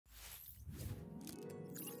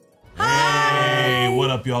What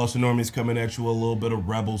up, y'all? So Normies coming at you a little bit of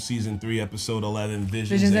Rebel Season 3, Episode 11,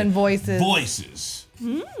 Visions and Voices. Voices.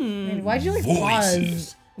 Man, why'd you like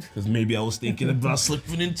Voices. Because maybe I was thinking about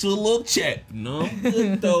slipping into a little chat. No, I'm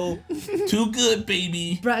good though. Too good,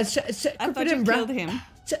 baby. Bruh, I thought you killed him.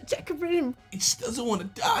 Check him. He just doesn't want to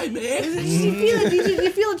die, man. You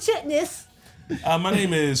feel chitness. My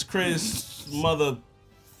name is Chris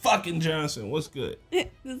motherfucking Johnson. What's good? This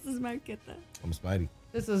is Marqueta. I'm Spidey.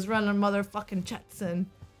 This is Runner motherfucking Jetson.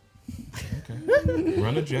 Okay.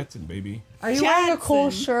 Run a Jetson, baby. Are you wearing a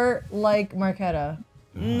cool shirt like Marqueta?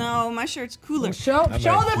 No, my shirt's cooler. Show the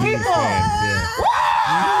people! Yeah.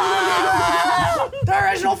 The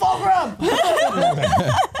original Fulcrum!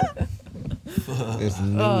 This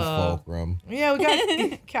new fulcrum. Yeah, we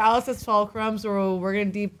got Callus's Fulcrum, so we're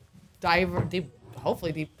gonna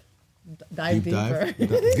hopefully deep dive deeper.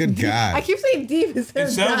 Good God. I keep saying deep instead It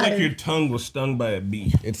of sounds dive. like your tongue was stung by a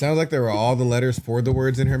bee. It sounds like there were all the letters for the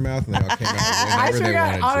words in her mouth, and they all came out I whenever they swear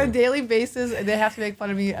wanted on a to. daily basis, and they have to make fun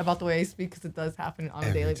of me about the way I speak because it does happen on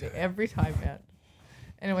a daily basis. Every time, man.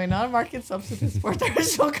 Anyway, non-market substitutes for the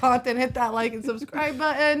original content. Hit that like and subscribe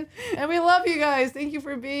button. And we love you guys. Thank you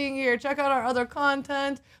for being here. Check out our other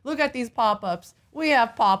content. Look at these pop-ups. We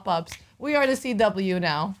have pop-ups. We are the CW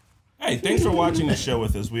now. Hey, thanks for watching the show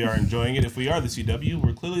with us. We are enjoying it. If we are the CW,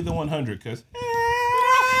 we're clearly the 100, because...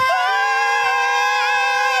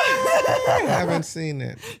 I haven't seen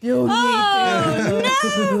it. You Oh,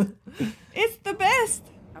 no! It's the best.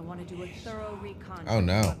 I want to do a thorough recon. Oh,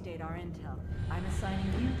 no. To update our intel. I'm assigning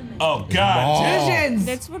you the mission. Oh, God. Visions!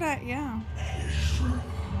 That's what yeah.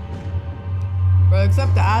 Bro,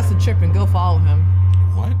 accept the acid trip and go follow him.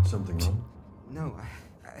 What? Something wrong? No,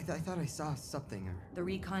 I thought I saw something. The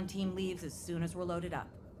recon team leaves as soon as we're loaded up.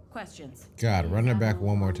 Questions? God, run it back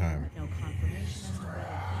one more time. No confirmation as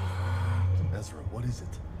to whether Ezra, what is it?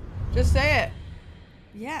 Just say it.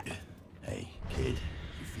 Yeah. Hey, kid,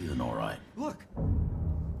 you feeling all right? Look!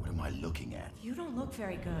 What am I looking at? you don't look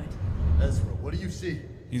very good. Ezra, what do you see?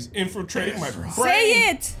 He's infiltrating my brain. Say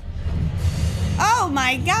it! Oh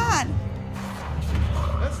my God!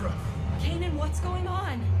 Ezra! Kanan, what's going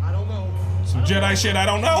on? I don't know. Some Jedi shit I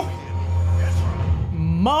don't know.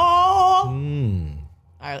 Maul!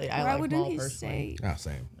 I Why like wouldn't Maul he personally. say? Oh,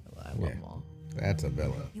 same. I love Maul. That's a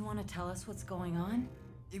villain. You want to tell us what's going on?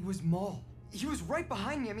 It was Maul. He was right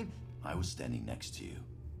behind me. I mean, I was standing next to you.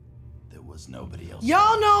 There was nobody else.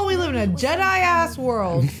 Y'all know we live in a Jedi-ass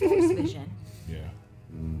world. Force vision. Yeah.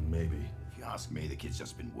 Maybe. If you ask me, the kid's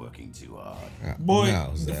just been working too hard. Boy,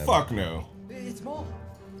 No, the Zeb. fuck no. it's Maul.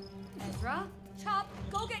 Ezra, Chop,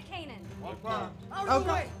 go get Kanan. Out of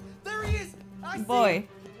the way! There he is! I see Boy. him.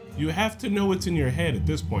 You have to know what's in your head at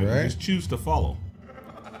this point. You Right. just choose to follow.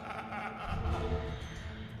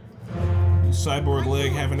 You cyborg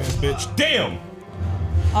leg having that bitch. Damn!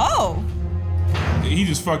 Oh. He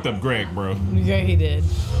just fucked up Greg, bro. Yeah, he did.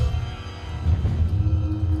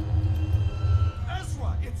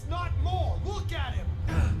 Ezra, it's not Maul! Look at him!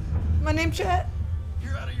 My name Chet.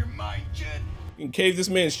 You're out of your mind, kid! You can cave this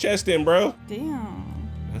man's chest in, bro. Damn.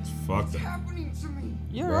 That's fucked up. Happening to me.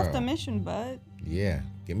 You're off the mission, bud. Yeah.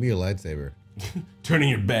 Give me a lightsaber. Turning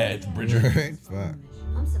your badge, Bridger. Right? Fuck.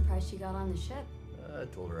 I'm surprised she got on the ship. I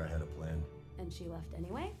told her I had a plan. And she left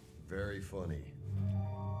anyway? Very funny.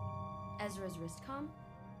 Ezra's wristcom?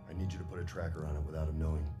 I need you to put a tracker on it without him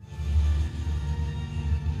knowing.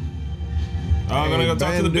 Oh, I'm gonna go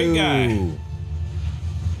talk to the big guy.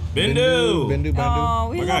 Bendu! Bendu. Oh,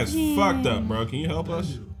 we My love guy's him. fucked up, bro. Can you help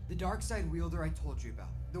us? The dark side wielder I told you about.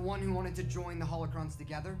 The one who wanted to join the holocrons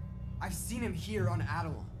together. I've seen him here on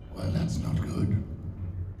Adelon. Well, that's not good.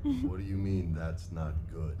 What do you mean that's not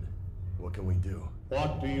good? What can we do?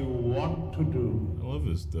 What do you want to do? I love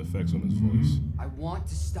the effects on his voice. I want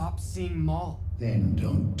to stop seeing Maul. Then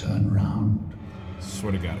don't turn around.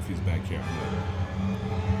 Swear to God, if he's back here,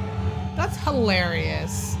 That's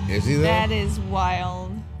hilarious. Is he though? That is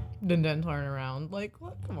wild. Then turn around. Like,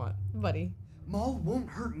 what? Come on, buddy. Maul won't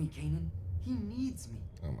hurt me, Kanan. He needs me.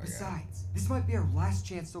 Oh my God. Besides, this might be our last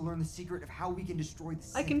chance to learn the secret of how we can destroy the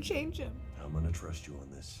Sith. I can change him. I'm gonna trust you on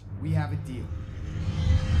this. We have a deal.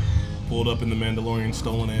 pulled up in the Mandalorian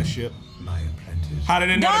stolen ass ship. My apprentice. How did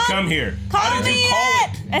it never Don't come here? Call How did me you call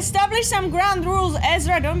it! it? Establish some ground rules,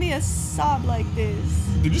 Ezra. Don't be a sob like this.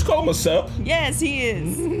 Did you just call him a sub? Yes, he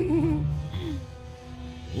is.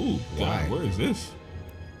 Ooh, God, where is this?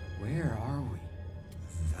 Where are we?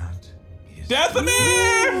 That is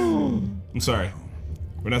Dathomir! I'm sorry.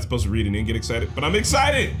 We're not supposed to read and then get excited, but I'm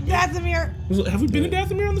excited! Dathomir. Have we been in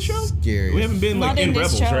Dathomir on the show? Scary. We haven't been like Not in in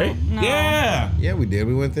this Rebels, show, right? no. Yeah! Yeah, we did.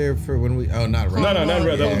 We went there for when we. Oh, not Rebels. No, not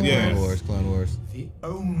Rebels. Yeah, Yeah. Clone Wars. Clone Wars. The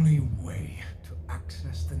only way to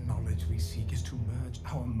access the knowledge we seek is to merge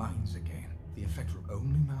our minds again. The effect will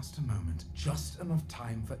only last a moment, just enough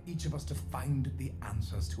time for each of us to find the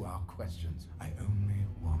answers to our questions. I only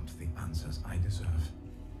want the answers I deserve,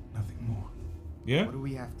 nothing more. Yeah? What do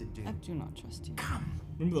we have to do? I do not trust you. Come.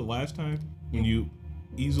 Remember the last time when you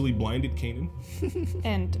easily blinded Kanan?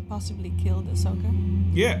 And possibly killed Ahsoka.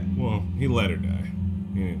 Yeah, well, he let her die.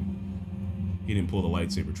 He didn't pull the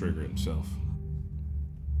lightsaber trigger himself.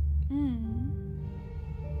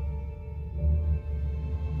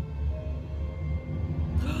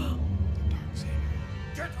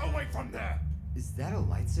 Get away from there! Is that a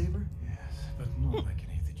lightsaber? Yes, but not like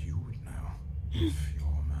any that you would know. If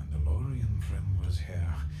your Mandalorian friend was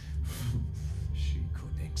here, she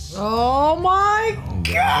could explain. Oh my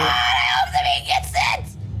god! I hope that he gets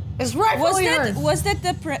it! It's rightfully yours. Was that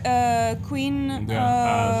the Queen?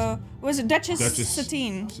 Yeah, was it Duchess Duchess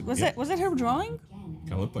Satine? Was yeah. that her drawing?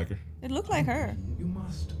 Kinda looked like her. It looked like her. You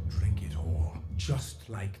must drink it all, just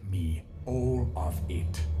like me. All of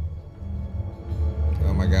it.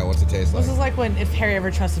 Oh my god, what's it taste like? This is like when if Harry ever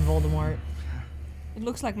trusted Voldemort. It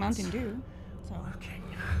looks like Mountain Dew. So. Working.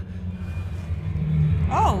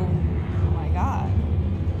 Oh my god.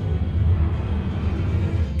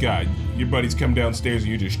 God, your buddies come downstairs and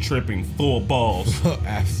you're just tripping full balls.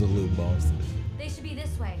 Absolute balls. They should be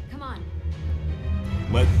this way. Come on.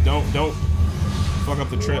 Don't fuck up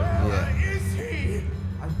the trip. Yeah. Is he?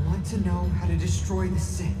 I want to know how to destroy the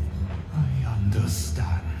Sith. I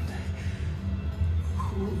understand.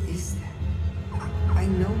 Who is that? I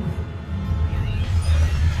know him.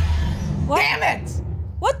 What? Damn it!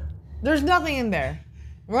 What? There's nothing in there.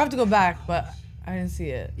 We'll have to go back, but I didn't see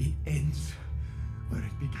it. It ends where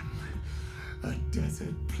it began. A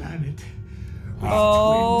desert planet. With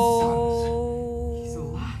Oh. He's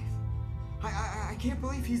alive. I can't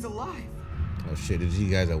believe he's alive. Oh shit, did you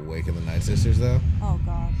guys awaken the Night Sisters though? Oh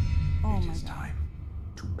god. Oh my It's god. time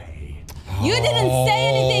to pay. You didn't say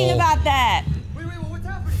anything about that. Wait, what's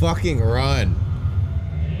happening? Fucking run.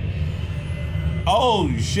 Oh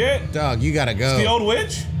shit! Dog, you gotta go. The old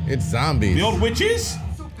witch? It's zombies. The old witches?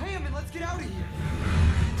 So pay him and let's get out of here.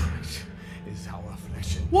 Price is our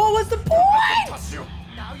flesh and What was the point? touch you.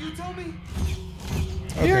 Now you tell me.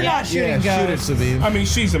 Okay. You're not shooting yeah, shoot it, guns. Sabine. I mean,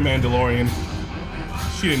 she's a Mandalorian.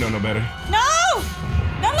 She didn't know no better. No!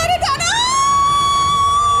 Don't let it go! No!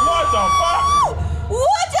 What the fuck?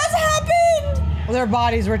 What just happened? Their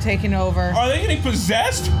bodies were taken over. Are they getting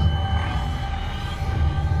possessed?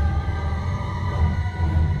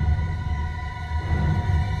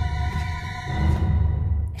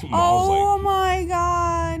 Oh Like, my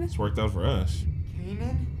god. it's worked out for us.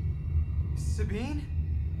 Kanan? Sabine?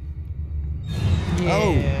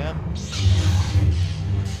 Yeah.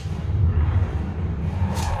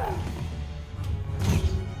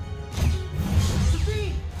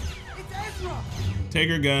 Sabine! It's Ezra! Take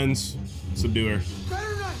her guns, subdue her.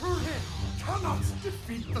 Better not hurt him! Cannot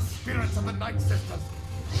defeat the spirits of the Night Sisters.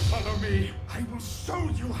 Follow me. I will show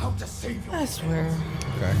you how to save your I swear.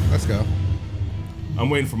 Okay, let's go. I'm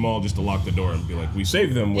waiting for Maul just to lock the door and be like, we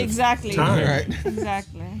saved them with Exactly. time. All right.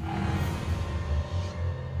 Exactly.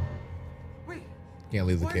 Wait, Can't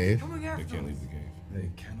leave the why is he cave. coming They after can't us? leave the cave. They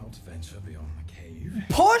cannot venture beyond the cave.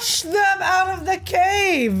 Push them out of the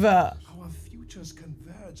cave! Our futures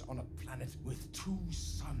converge on a planet with two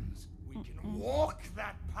suns. We can walk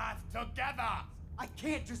that path together. I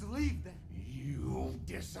can't just leave them. You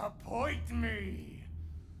disappoint me.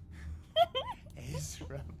 Ezra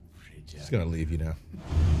Bridger. Just gonna leave you now.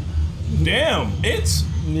 Damn, it's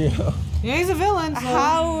Yeah. Yeah, he's a villain. So.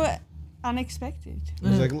 How unexpected.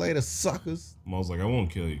 He's like, later, suckers. Maul's like, I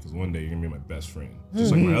won't kill you because one day you're gonna be my best friend.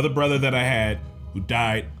 Just like my other brother that I had who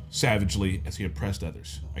died savagely as he oppressed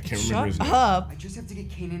others. I can't remember his Shut name. up. I just have to get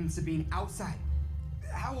Kanan and Sabine outside.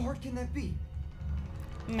 How hard can that be?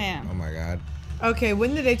 Man. Oh my god. Okay,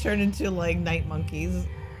 when did they turn into like night monkeys?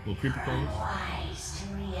 Little creepy crawlers.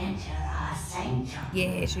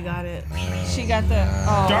 Yeah, she got it. She got the.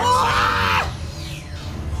 Oh. Dark side.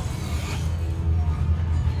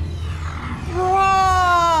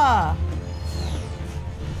 Bruh!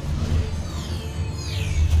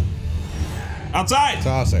 Outside!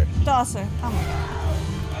 Toss her. Tosser. Oh my god.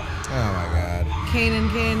 Oh my god.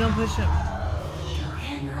 Kanan, don't push him.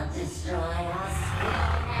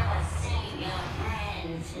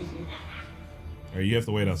 Alright, you have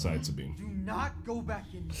to wait outside, Sabine. Do not go back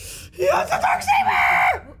in. He has a dark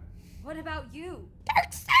saber! What about you?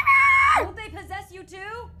 Dark saber! Won't they possess you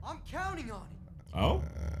too? I'm counting on it. Oh?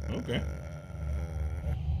 Okay.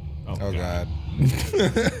 Oh god.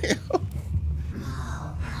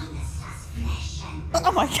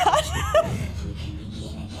 Oh my god.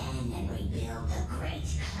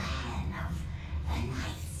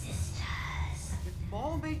 If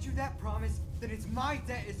Maul made you that promise, then it's my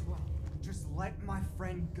debt as well. Just let my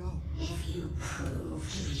friend go.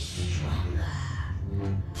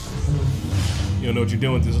 You don't know what you're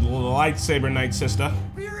doing with this little lightsaber, Night Sister.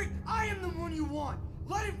 Spirit, I am the one you want.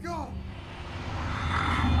 Let him go.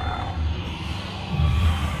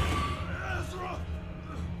 Ezra!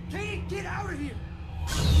 Katie, get out of here.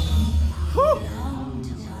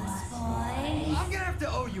 I'm gonna have to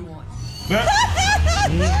owe you one.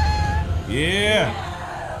 Yeah.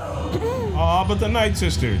 Aw, but the Night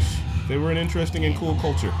Sisters. They were an interesting and cool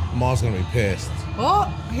culture. Maul's gonna be pissed. Well,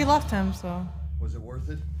 he left him, so. Was it worth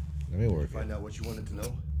it? Let me work. Find out what you wanted to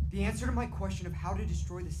know? The answer to my question of how to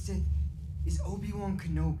destroy the Sith is Obi-Wan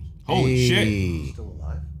Kenobi. Holy shit. Still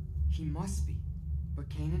alive? He must be. But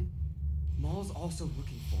Kanan, Maul's also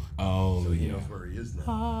looking for him. Oh, So he yeah. knows where he is now.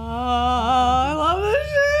 I love this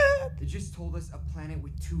shit. It just told us a planet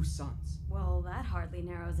with 2 suns. Well, that hardly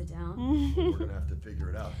narrows it down. We're gonna have to figure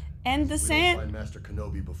it out. And the We don't sand. find Master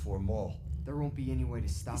Kenobi before Maul. There won't be any way to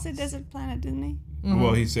stop He said us. desert planet, didn't he?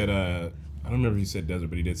 Well, he said, I don't remember if he said desert,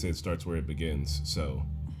 but he did say it starts where it begins, so.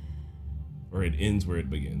 Or it ends where it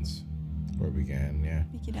begins. Where it began, yeah.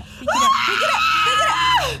 Pick it up. Pick it up. Pick it up. Pick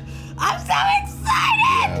it up. I'm so excited.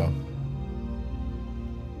 Yeah.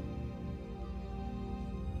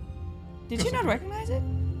 Did you not recognize it?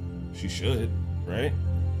 She should, right?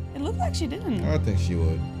 It looked like she didn't. I think she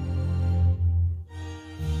would.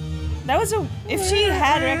 That was a. If she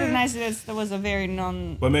had recognized it, that was a very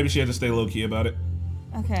non. But maybe she had to stay low key about it.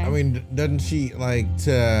 Okay. I mean, doesn't she, like,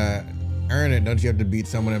 to earn it, don't you have to beat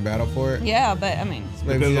someone in battle for it? Yeah, but I mean,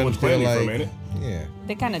 Maybe Depends she on which doesn't feel planet you're from, like- ain't it? Yeah.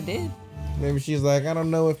 they kind of did. Maybe she's like, I don't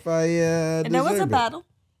know if I, And there was a deserve it. battle.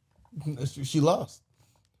 She lost.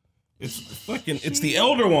 It's fucking, it's the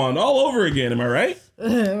Elder Wand all over again, am I right?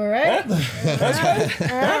 Am I right?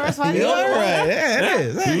 That's fine. Yeah, right. Yeah, it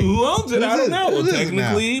is. Hey. Who owns it? I don't know. Well, Who is it now?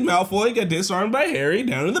 technically, Malfoy got disarmed by Harry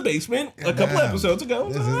down in the basement a couple Damn. episodes ago.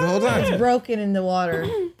 This is the whole time. It's broken in the water.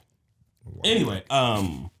 Anyway,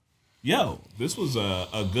 yo, this was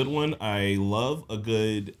a good one. I love a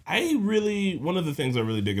good. One of the things I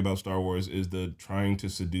really dig about Star Wars is the trying to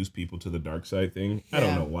seduce people to the dark side thing. I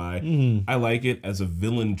don't know why. I like it as a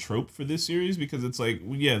villain trope for this series because it's like,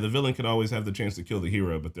 yeah, the villain could always have the chance to kill the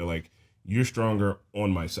hero, but they're like, you're stronger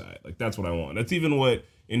on my side. Like, that's what I want. That's even what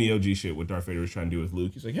in the OG shit, what Darth Vader was trying to do with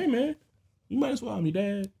Luke. He's like, hey, man, you might as well. I'm your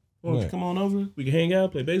dad. Why don't you Right. come on over? We can hang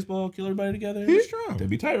out, play baseball, kill everybody together. He's strong. That'd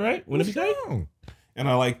be tight, right? Wouldn't it be tight? Strong. And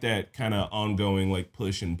I like that kind of ongoing like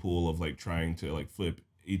push and pull of like trying to like flip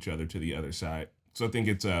each other to the other side. So I think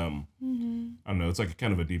it's I don't know, it's like a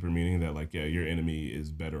kind of a deeper meaning that like, yeah, your enemy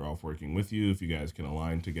is better off working with you if you guys can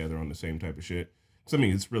align together on the same type of shit. So I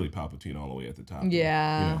mean, it's really Palpatine all the way at the top.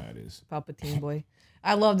 Yeah. You know how it is. Palpatine boy.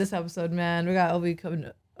 I love this episode, man. We got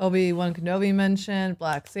Obi-Wan Kenobi mentioned,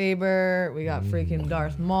 Black Saber. We got freaking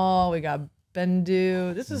Darth Maul. We got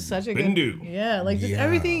Bendu. This is such a Bendu. good, yeah, like just Yeah.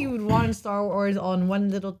 everything you would want in Star Wars on one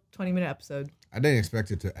little 20-minute episode. I didn't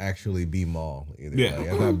expect it to actually be Maul either. Yeah. Like,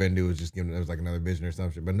 I thought Bendu was just giving it was like another vision or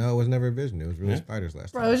something, but no, it was never a vision. It was really spiders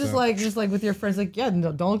last Bro, time. it was just So- like with your friends, like, yeah,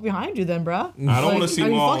 no, don't look behind you then, bro. I don't want to Like, see are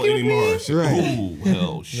you Maul fucking with me? anymore. Right. Ooh,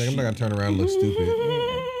 well, She's like, I'm not gonna turn around and look stupid.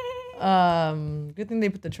 Good thing they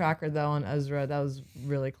put the tracker though on Ezra. That was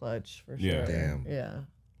really clutch for sure. Yeah. Damn. Yeah.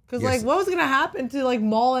 Because Yes. like, what was gonna happen to like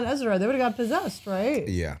Maul and Ezra? They would have got possessed, right?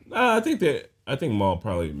 Yeah. I think Maul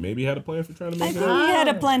probably maybe had a plan for trying to I make think it. he had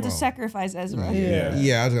a plan to Well. sacrifice Ezra. Yeah.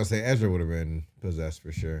 Yeah, I was gonna say Ezra would have been possessed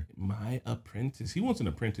for sure. My apprentice. He wants an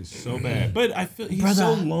apprentice so bad. But I feel he's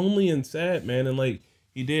so lonely and sad, man. And like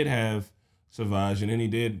he did have Savage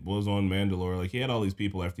and then was on Mandalore. Like he had all these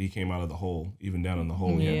people after he came out of the hole. Even down in the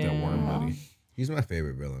hole, he had that worm buddy. He's my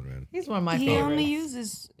favorite villain, man. He's one of my He favorites. only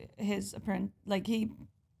uses his apprentice. Like he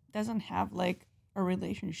doesn't have like a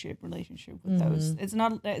relationship with those. It's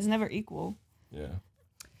not. It's never equal. Yeah.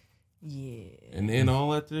 Yeah. And then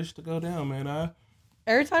all that this to go down, man.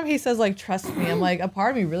 Every time he says like trust me, I'm like a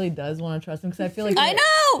part of me really does want to trust him because I feel like I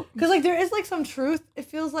know. because like there is like some truth. It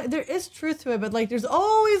feels like there is truth to it, but like there's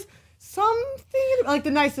always something like the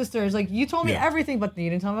Night Sisters. Like you told me Yeah. everything, but you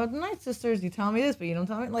didn't tell me about the Night Sisters. You tell me this, but you don't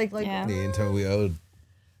tell me like Yeah. Yeah, until we owed.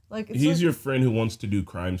 like it's He's like, your friend who wants to do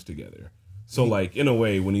crimes together. So like in a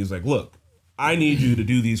way, when he's like, look, I need you to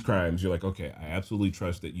do these crimes, you're like, okay, I absolutely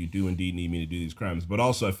trust that you do indeed need me to do these crimes. But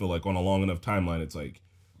also I feel like on a long enough timeline, it's like,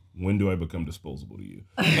 when do I become disposable to you?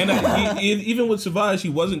 And even with Savage, he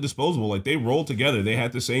wasn't disposable. Like they rolled together. They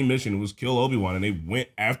had the same mission. It was kill Obi-Wan and they went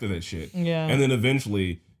after that shit. Yeah. And then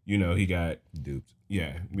eventually, you know, he got Duped.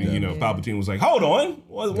 Yeah, Palpatine was like, hold on,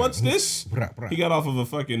 what's this? He got off of a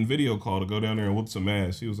fucking video call to go down there and whoop some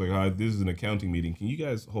ass. He was like, this is an accounting meeting. Can you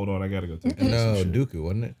guys hold on? I gotta go take care of some shit. Dooku,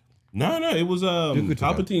 wasn't it? No, it was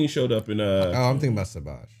Palpatine showed up in I'm thinking about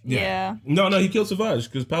Savage. Yeah. No, he killed Savage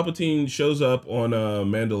because Palpatine shows up on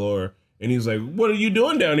Mandalore and he's like, "What are you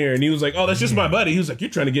doing down here?" And he was like, "Oh, that's just my buddy." He was like, "You're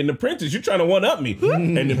trying to get an apprentice. You're trying to one up me."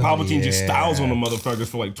 And then Palpatine just styles on the motherfuckers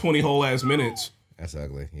for like 20 whole ass minutes. That's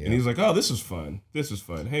ugly. Yeah. And he's like, "Oh, this is fun. This is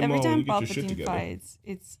fun." Hey, every Maul, time you get your shit Palpatine together. fights,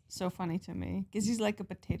 it's so funny to me because he's like a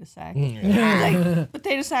potato sack, like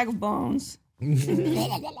potato sack of bones. Do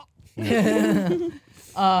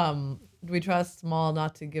we trust Maul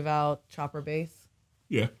not to give out Chopper base?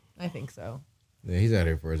 Yeah. I think so. Yeah, he's out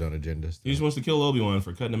here for his own agenda. He just wants to kill Obi-Wan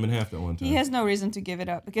for cutting him in half that one time. He has no reason to give it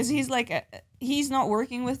up because he's like he's not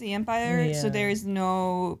working with the Empire, so there is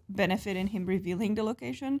no benefit in him revealing the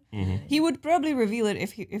location. He would probably reveal it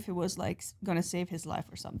if it was like gonna save his life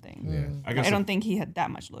or something. Yeah. I don't think he had that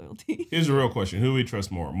much loyalty. Here's a real question: who do we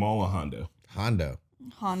trust more, Maul or Hondo?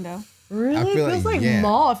 Hondo. Really? I feel Feels like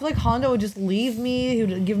Maul. I feel like Hondo would just leave me.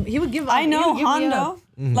 He would give. I know Hondo.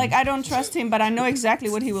 Like I don't trust him, but I know exactly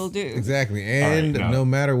what he will do. Exactly, and no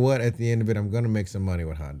matter what, at the end of it, I'm gonna make some money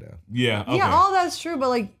with Hondo. Yeah. Okay. Yeah, all that's true, but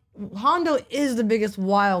like Hondo is the biggest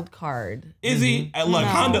wild card. Is he? Look,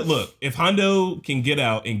 Hondo. Look, if Hondo can get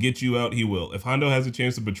out and get you out, he will. If Hondo has a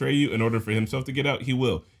chance to betray you in order for himself to get out, he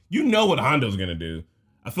will. You know what Hondo's gonna do.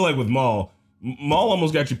 I feel like with Maul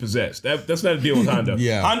almost got you possessed. That's not a deal with Hondo.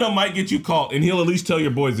 Yeah. Hondo might get you caught, and he'll at least tell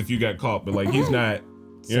your boys if you got caught, but like he's not.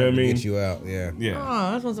 You know what I mean? Get you out, yeah.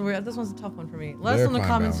 Oh, this one's a tough one for me. Let us know in the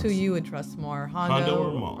comments who you would trust more,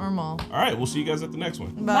 Hondo or Maul. All right, we'll see you guys at the next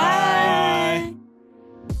one. Bye.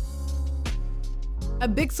 A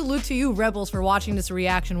big salute to you, Rebels, for watching this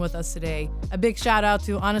reaction with us today. A big shout out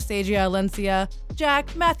to Anastasia Alencia,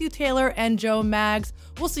 Jack, Matthew Taylor, and Joe Maggs.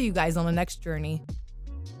 We'll see you guys on the next journey.